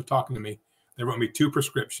 30 minutes of talking to me, they wrote me 2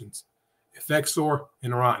 prescriptions, Effexor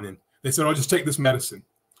and Rontinen. They said, oh, just take this medicine.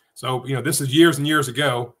 So, you know, this is years and years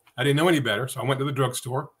ago. I didn't know any better. So I went to the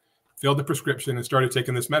drugstore, filled the prescription, and started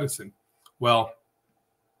taking this medicine. Well,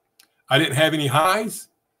 I didn't have any highs.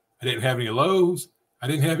 I didn't have any lows. I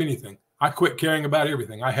didn't have anything. I quit caring about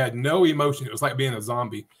everything. I had no emotion. It was like being a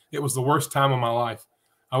zombie. It was the worst time of my life.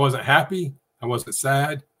 I wasn't happy. I wasn't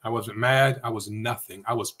sad. I wasn't mad. I was nothing.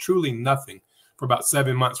 I was truly nothing for about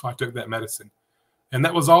 7 months while I took that medicine. And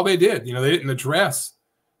that was all they did. You know, they didn't address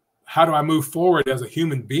how do I move forward as a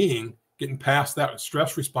human being, getting past that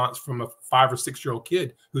stress response from a 5 or 6 year old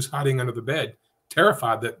kid who's hiding under the bed,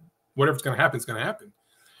 terrified that whatever's going to happen is going to happen.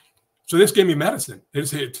 So this gave me medicine. They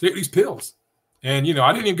just said, take these pills. And, you know,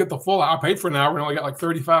 I didn't even get the full hour. I paid for an hour and only got like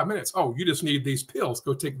 35 minutes. Oh, you just need these pills.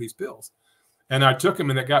 Go take these pills. And I took them,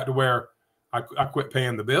 and it got to where I quit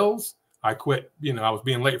paying the bills. I quit, you know, I was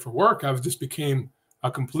being late for work. I just became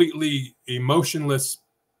a completely emotionless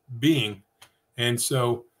being. And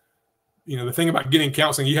so, you know, the thing about getting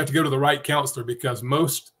counseling, you have to go to the right counselor, because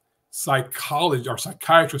most psychologists or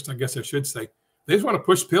psychiatrists, I guess I should say, they just want to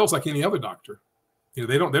push pills like any other doctor. You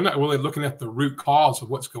know, they're not really looking at the root cause of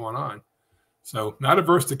what's going on. So not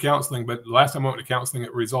averse to counseling, but last time I went to counseling,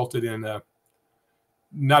 it resulted in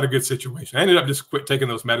not a good situation. I ended up just quit taking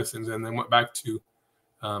those medicines and then went back to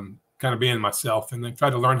kind of being myself, and then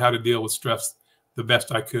tried to learn how to deal with stress the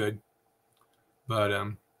best I could.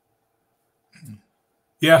 But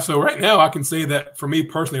yeah, so right now I can say that for me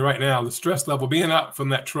personally right now, the stress level, being out from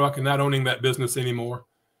that truck and not owning that business anymore,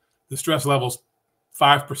 the stress level's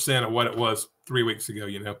 5% of what it was 3 weeks ago.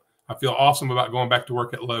 You know, I feel awesome about going back to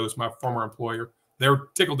work at Lowe's, my former employer. They were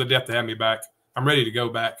tickled to death to have me back. I'm ready to go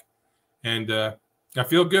back. And I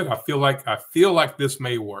feel good. I feel like this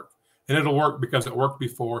may work. And it'll work because it worked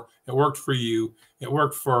before. It worked for you. It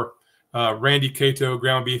worked for Randy Cato,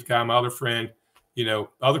 ground beef guy, my other friend. You know,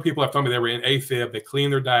 other people have told me they were in a-fib. They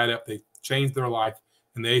cleaned their diet up. They changed their life.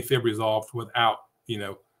 And the a-fib resolved without, you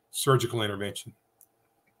know, surgical intervention.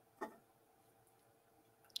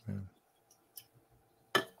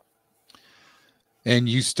 And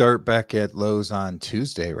you start back at Lowe's on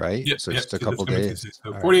Tuesday, right? Yep, so yep, just a couple days.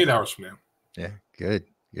 So 48 hours from now. Yeah,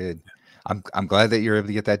 good. I'm glad that you're able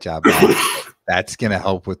to get that job back. That's going to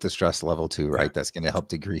help with the stress level too, right? Yeah. That's going to help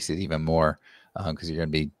decrease it even more, because you're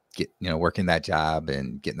going to be working that job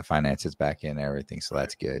and getting the finances back in and everything. So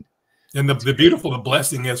that's good. And the beautiful, the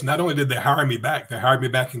blessing is, not only did they hire me back, they hired me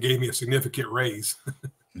back and gave me a significant raise.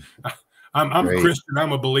 I'm a Christian.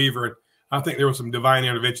 I'm a believer. I think there was some divine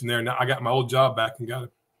intervention there. Now I got my old job back and got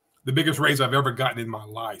the biggest raise I've ever gotten in my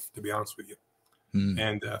life, to be honest with you.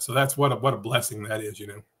 And so that's what a blessing that is, you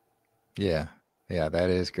know. Yeah, that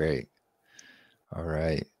is great. All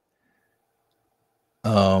right.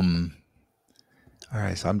 All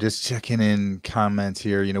right, so I'm just checking in comments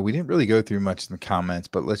here. You know, we didn't really go through much in the comments,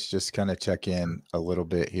 but let's just kind of check in a little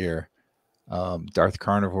bit here. Darth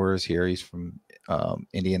Carnivore is here. He's from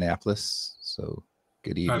Indianapolis. So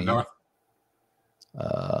good evening. Hi, Darth.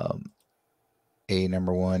 A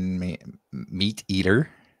number one meat eater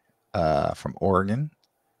from Oregon.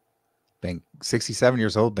 Been 67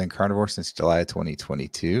 years old, been carnivore since July of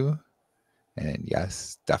 2022. And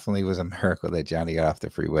yes, definitely was a miracle that Johnny got off the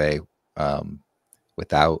freeway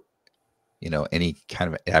without, you know, any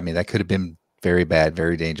kind of, I mean, that could have been very bad,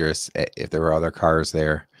 very dangerous if there were other cars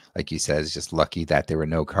there. Like you said, it's just lucky that there were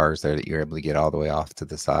no cars there, that you were able to get all the way off to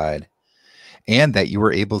the side, and that you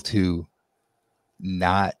were able to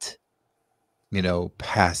not, you know,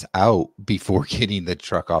 pass out before getting the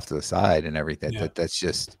truck off to the side and everything. Yeah. That's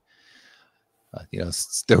just, you know,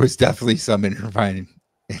 there was definitely some divine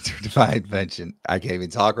intervention. I can't even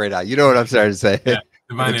talk right now. You know what I'm starting to say? Yeah,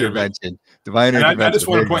 divine intervention. Divine intervention. I just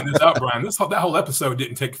want to point this out, Brian. That whole episode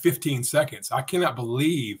didn't take 15 seconds. I cannot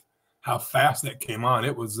believe how fast that came on.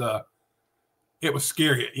 It was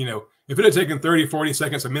scary. You know, If it had taken 30, 40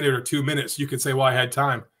 seconds, a minute, or 2 minutes, you could say, well, I had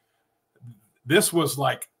time. This was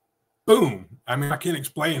like, boom. I mean, I can't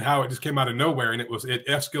explain how it just came out of nowhere, and it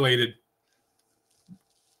escalated.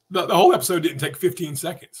 The whole episode didn't take 15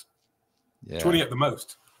 seconds, 20 at the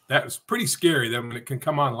most. That was pretty scary. That when it can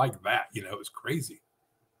come on like that, you know, it's crazy.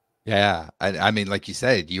 Yeah. I mean, like you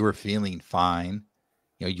said, you were feeling fine.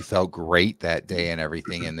 You know, you felt great that day and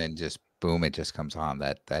everything. And then just boom, it just comes on.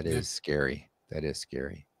 That is scary. That is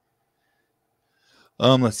scary.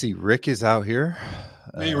 Let's see. Rick is out here.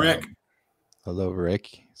 Hey, Rick. Hello, Rick.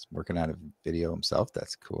 He's working on a video himself.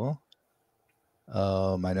 That's cool.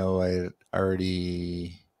 I know I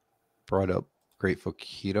already brought up Grateful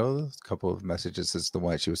Keto. A couple of messages. This is the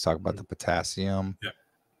one she was talking about, the potassium. Yeah.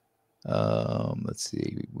 Let's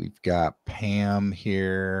see. We've got Pam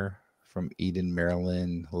here from Eden,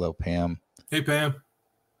 Maryland. Hello, Pam. Hey, Pam.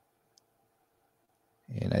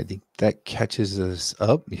 And I think that catches us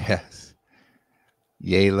up. Yes.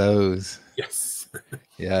 Yay, lows. Yes.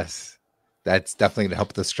 Yes. That's definitely going to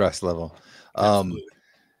help the stress level.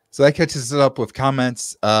 So that catches it up with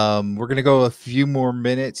comments. We're going to go a few more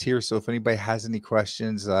minutes here. So if anybody has any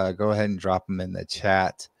questions, go ahead and drop them in the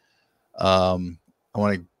chat. I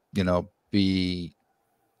want to, you know, be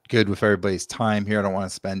good with everybody's time here. I don't want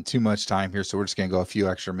to spend too much time here. So we're just going to go a few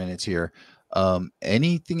extra minutes here.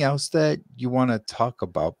 Anything else that you want to talk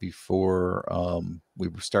about before we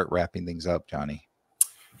start wrapping things up, Johnny?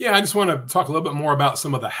 Yeah, I just want to talk a little bit more about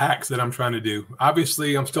some of the hacks that I'm trying to do.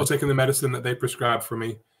 Obviously, I'm still taking the medicine that they prescribed for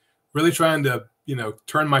me. Really trying to, you know,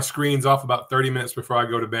 turn my screens off about 30 minutes before I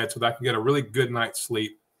go to bed so that I can get a really good night's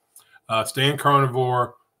sleep. Staying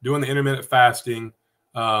carnivore, doing the intermittent fasting,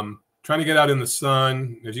 trying to get out in the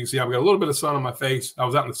sun. As you can see, I've got a little bit of sun on my face. I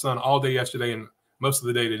was out in the sun all day yesterday and most of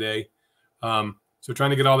the day today. So trying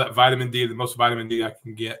to get all that vitamin D, the most vitamin D I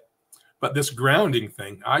can get. But this grounding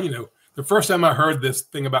thing, you know, the first time I heard this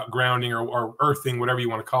thing about grounding or earthing, whatever you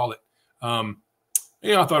want to call it,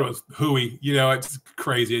 you know, I thought it was hooey. You know, it's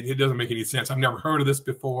crazy. It doesn't make any sense. I've never heard of this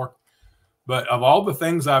before. But of all the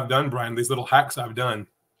things I've done, Brian, these little hacks I've done,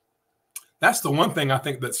 that's the one thing I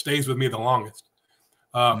think that stays with me the longest.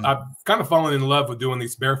 I've kind of fallen in love with doing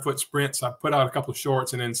these barefoot sprints. I've put out a couple of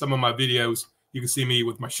shorts, and in some of my videos, you can see me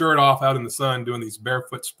with my shirt off out in the sun doing these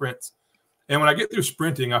barefoot sprints. And when I get through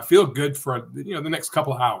sprinting, I feel good for, you know, the next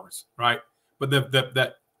couple of hours, right? But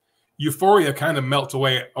that euphoria kind of melts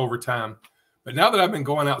away over time. But now that I've been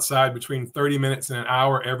going outside between 30 minutes and an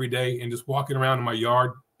hour every day and just walking around in my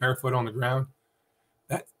yard barefoot on the ground,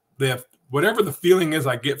 whatever the feeling is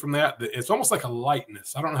I get from that, it's almost like a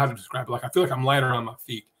lightness. I don't know how to describe it. Like I feel like I'm lighter on my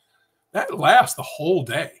feet. That lasts the whole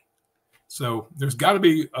day. So there's got to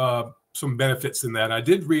be some benefits in that. I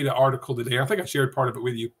did read an article today. I think I shared part of it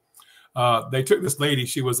with you. They took this lady.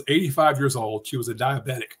 She was 85 years old. She was a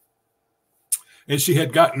diabetic. And she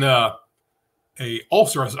had gotten a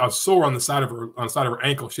ulcer, a sore on the side of her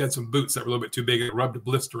ankle. She had some boots that were a little bit too big and rubbed a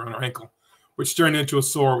blister on her ankle, which turned into a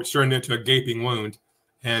sore, which turned into a gaping wound.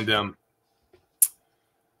 And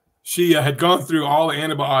she had gone through all the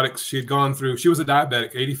antibiotics. She was a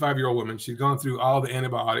diabetic, 85-year-old woman. She'd gone through all the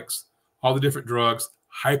antibiotics, all the different drugs,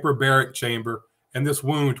 hyperbaric chamber, and this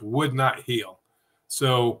wound would not heal.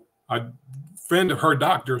 So a friend of her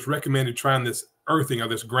doctors recommended trying this earthing or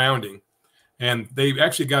this grounding. And they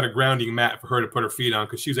actually got a grounding mat for her to put her feet on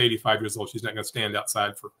because she's 85 years old. She's not going to stand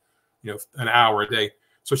outside for, you know, an hour a day.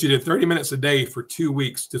 So she did 30 minutes a day for 2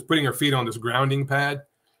 weeks, just putting her feet on this grounding pad.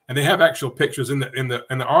 And they have actual pictures in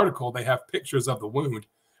the article. They have pictures of the wound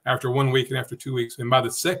after 1 week and after 2 weeks. And by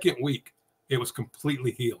the second week, it was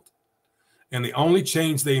completely healed. And the only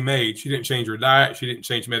change they made, she didn't change her diet. She didn't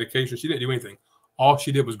change medication. She didn't do anything. All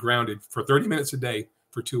she did was grounded for 30 minutes a day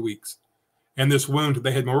for 2 weeks. And this wound,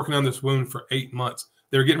 they had been working on this wound for 8 months.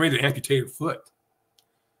 They were getting ready to amputate her foot.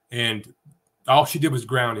 And all she did was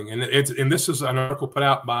grounding. And this is an article put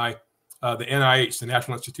out by the NIH, the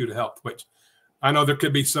National Institute of Health, which I know there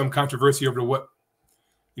could be some controversy over what,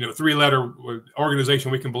 you know, 3-letter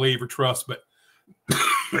organization we can believe or trust. But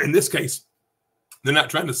in this case, they're not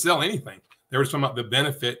trying to sell anything. They were talking about the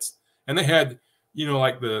benefits. And they had, you know,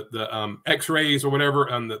 like the X-rays or whatever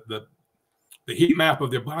on the heat map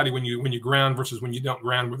of their body when you ground versus when you don't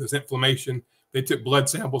ground, where there's inflammation. They took blood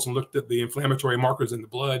samples and looked at the inflammatory markers in the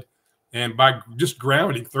blood. And by just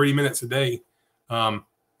grounding 30 minutes a day,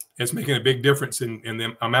 it's making a big difference in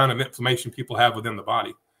the amount of inflammation people have within the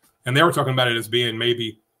body. And they were talking about it as being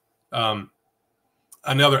maybe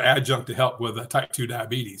another adjunct to help with type 2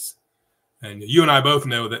 diabetes. And you and I both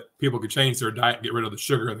know that people could change their diet and get rid of the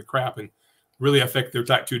sugar and the crap and really affect their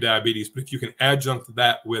type 2 diabetes. But if you can adjunct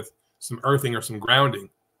that with some earthing or some grounding,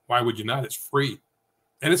 why would you not? It's free.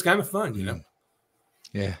 and it's kind of fun, you know.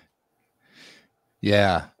 Yeah.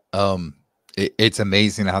 Yeah. It's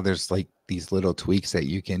amazing how there's like these little tweaks that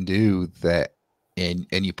you can do that, and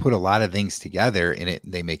you put a lot of things together and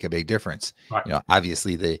they make a big difference. Right. You know,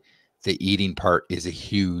 obviously the eating part is a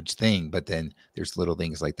huge thing, but then there's little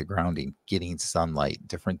things like the grounding, getting sunlight,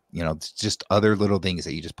 different, you know, just other little things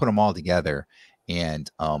that you just put them all together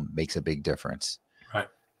and makes a big difference. Right.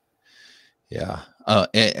 Yeah.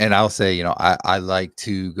 And I'll say, you know, I like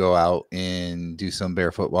to go out and do some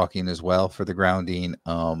barefoot walking as well for the grounding.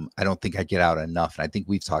 I don't think I get out enough. And I think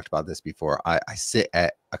we've talked about this before. I sit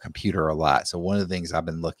at a computer a lot. So one of the things I've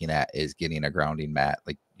been looking at is getting a grounding mat.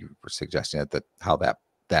 Like you were suggesting how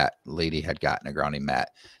that lady had gotten a grounding mat.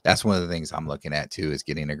 That's one of the things I'm looking at too, is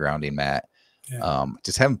getting a grounding mat. Yeah.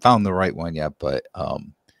 Just haven't found the right one yet, but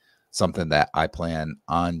something that I plan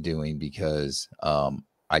on doing because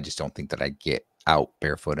I just don't think that I get out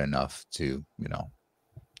barefoot enough to, you know,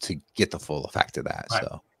 to get the full effect of that. Right.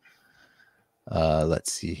 So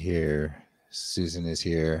let's see here. Susan is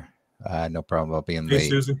here. No problem about being Hey, late.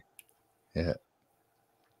 Susan.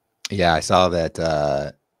 Yeah, I saw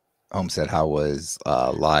that Homestead How was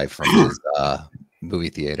live from his movie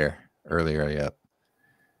theater earlier. Yep.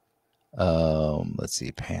 Let's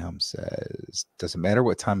see. Pam says, does it matter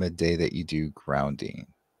what time of day that you do grounding?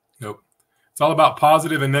 Nope. It's all about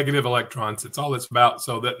positive and negative electrons. It's all it's about.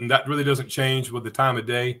 So that really doesn't change with the time of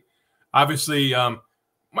day. Obviously,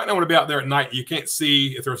 might not want to be out there at night. You can't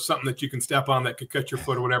see if there's something that you can step on that could cut your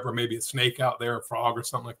foot or whatever, maybe a snake out there, a frog or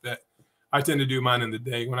something like that. I tend to do mine in the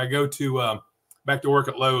day. When I go to back to work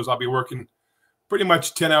at Lowe's, I'll be working pretty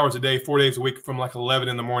much 10 hours a day, 4 days a week from like 11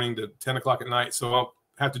 in the morning to 10 o'clock at night. So I'll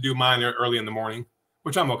have to do mine early in the morning,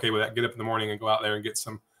 which I'm okay with that. Get up in the morning and go out there and get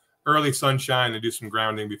some early sunshine and do some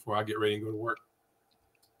grounding before I get ready and go to work.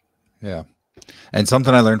 Yeah. And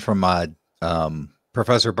something I learned from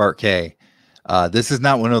Professor Bart K. This is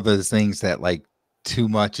not one of those things that like too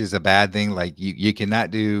much is a bad thing. Like you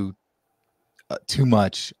cannot do too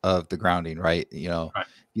much of the grounding, right? You know, Right.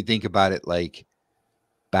 You think about it, like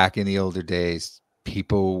back in the older days,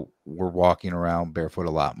 people were walking around barefoot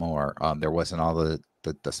a lot more. There wasn't all the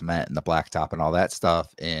cement and the blacktop and all that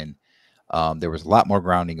stuff. And there was a lot more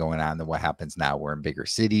grounding going on than what happens now. We're in bigger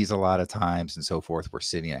cities a lot of times and so forth. We're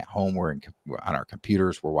sitting at home. We're on our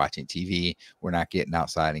computers. We're watching TV. We're not getting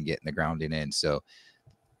outside and getting the grounding in. So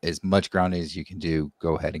as much grounding as you can do,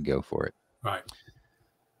 go ahead and go for it. Right.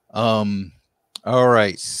 All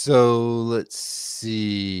right. So let's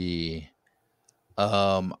see.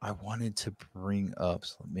 I wanted to bring up,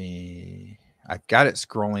 so I've got it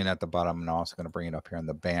scrolling at the bottom, and I'm also going to bring it up here on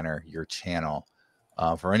the banner, your channel.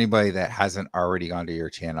 For anybody that hasn't already gone to your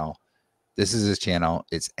channel, this is his channel.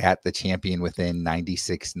 It's at the Champion Within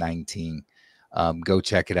 9619. Go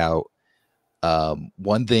check it out.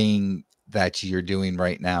 One thing that you're doing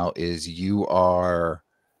right now is you are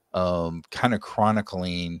kind of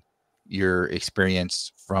chronicling your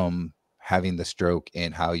experience from having the stroke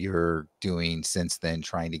and how you're doing since then,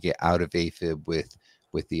 trying to get out of a-fib with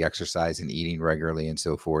the exercise and eating regularly and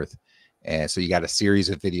so forth. And so you got a series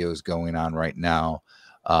of videos going on right now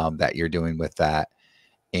that you're doing with that.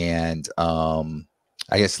 And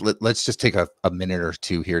I guess let's just take a minute or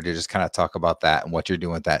two here to just kind of talk about that and what you're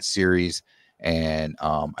doing with that series. And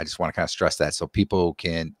I just want to kind of stress that so people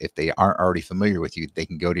can, if they aren't already familiar with you, they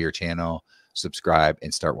can go to your channel, subscribe,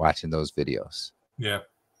 and start watching those videos. Yeah.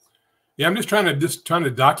 Yeah. I'm just trying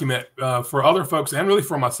to document for other folks and really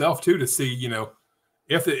for myself too, to see, you know,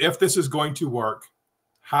 if this is going to work,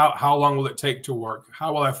 how long will it take to work?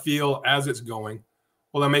 How will I feel as it's going?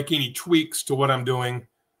 Will I make any tweaks to what I'm doing?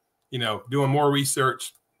 You know, doing more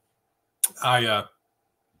research. I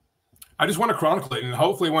just want to chronicle it, and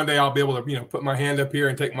hopefully one day I'll be able to, you know, put my hand up here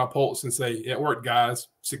and take my pulse and say, "It worked, guys,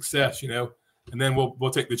 success," you know, and then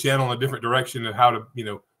we'll take the channel in a different direction and how to, you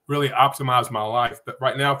know, really optimize my life. But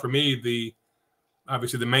right now, for me,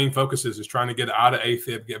 obviously the main focus is trying to get out of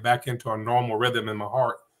a-fib, get back into a normal rhythm in my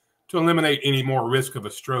heart to eliminate any more risk of a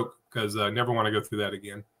stroke, because I never want to go through that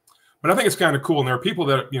again. But I think it's kind of cool, and there are people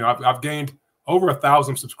that, you know, I've gained over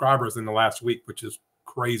 1,000 subscribers in the last week, which is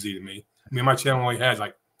crazy to me. I mean, my channel only had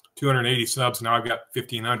like 280 subs. Now I've got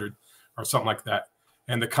 1,500 or something like that.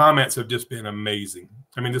 And the comments have just been amazing.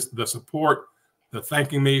 I mean, just the support, the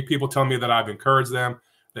thanking me, people telling me that I've encouraged them,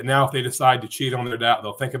 that now if they decide to cheat on their diet,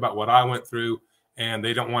 they'll think about what I went through and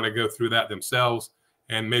they don't want to go through that themselves.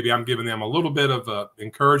 And maybe I'm giving them a little bit of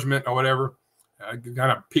encouragement or whatever. I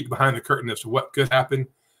kind of peek behind the curtain as to what could happen,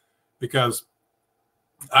 because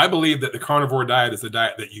I believe that the carnivore diet is a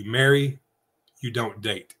diet that you marry, you don't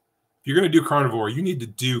date. If you're going to do carnivore, you need to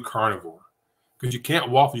do carnivore, because you can't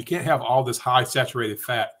waffle. You can't have all this high saturated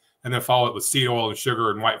fat and then follow it with seed oil and sugar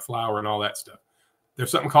and white flour and all that stuff. There's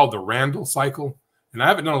something called the Randall cycle. And I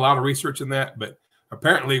haven't done a lot of research in that, but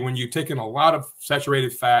apparently when you take in a lot of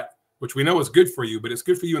saturated fat, which we know is good for you, but it's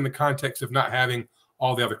good for you in the context of not having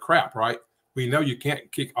all the other crap, right? We know you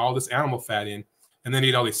can't kick all this animal fat in and then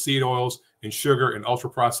eat all these seed oils and sugar and ultra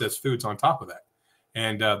processed foods on top of that.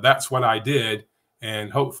 And that's what I did.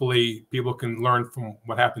 And hopefully people can learn from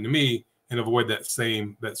what happened to me and avoid that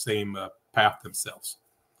same path themselves.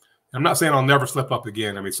 I'm not saying I'll never slip up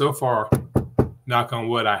again. I mean, so far, knock on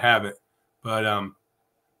wood, I haven't. But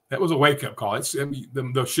that was a wake-up call. It's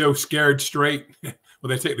the show Scared Straight, where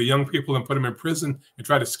they take the young people and put them in prison and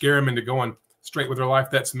try to scare them into going straight with their life.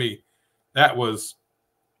 That's me. That was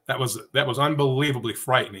unbelievably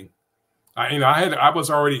frightening. I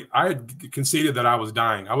had conceded that I was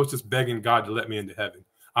dying. I was just begging God to let me into heaven.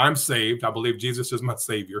 I'm saved. I believe Jesus is my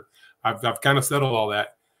savior. I've kind of settled all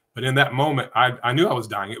that. But in that moment, I knew I was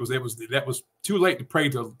dying. That was too late to pray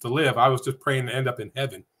to live. I was just praying to end up in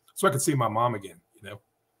heaven so I could see my mom again, you know.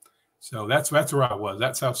 So that's where I was.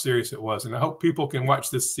 That's how serious it was. And I hope people can watch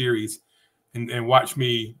this series and watch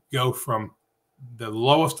me go from the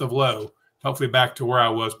lowest of low, hopefully back to where I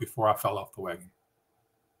was before I fell off the wagon.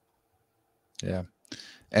 Yeah.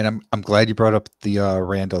 And I'm glad you brought up the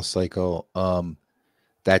Randall cycle.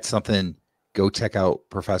 That's something, go check out.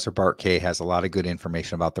 Professor Bart K has a lot of good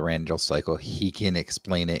information about the Randall cycle. He can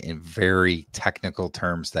explain it in very technical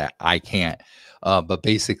terms that I can't. But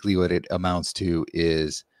basically what it amounts to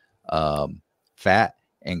is fat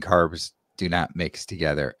and carbs do not mix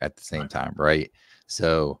together at the same time, right?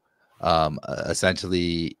 So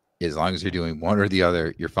essentially, as long as you're doing one or the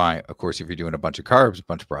other, you're fine. Of course, if you're doing a bunch of carbs, a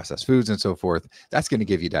bunch of processed foods and so forth, that's going to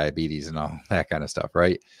give you diabetes and all that kind of stuff,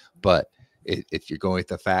 right? But if you're going with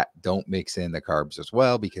the fat, don't mix in the carbs as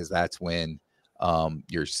well, because that's when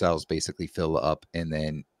your cells basically fill up and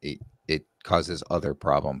then it causes other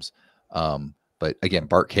problems. But again,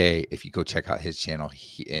 Bart K, if you go check out his channel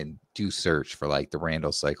and do search for like the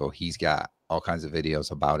Randall cycle, he's got all kinds of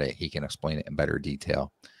videos about it. He can explain it in better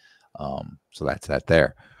detail. So that's that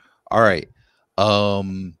there. All right.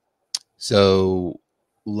 So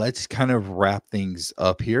let's kind of wrap things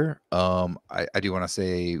up here. I do want to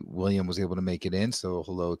say William was able to make it in. So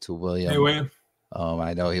hello to William. Hey, William.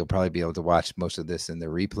 I know he'll probably be able to watch most of this in the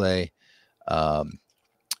replay.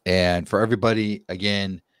 And for everybody,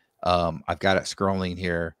 again, I've got it scrolling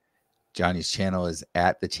here. Johnny's channel is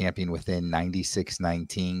at the champion within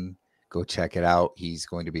 9619. Go check it out. He's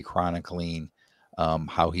going to be chronicling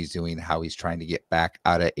how he's doing, how he's trying to get back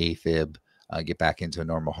out of a-fib, get back into a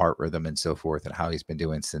normal heart rhythm and so forth, and how he's been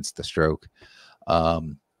doing since the stroke.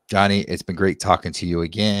 Johnny, it's been great talking to you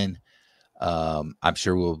again. I'm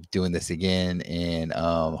sure we'll be doing this again, and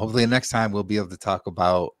hopefully the next time we'll be able to talk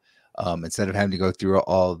about, instead of having to go through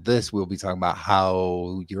all this, we'll be talking about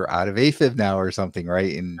how you're out of a-fib now or something,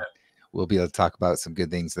 right? And we'll be able to talk about some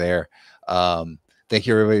good things there. Thank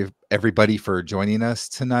you, everybody, for joining us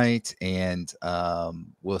tonight, and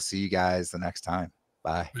we'll see you guys the next time.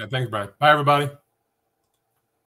 Bye. Yeah, thanks, Brian. Bye, everybody.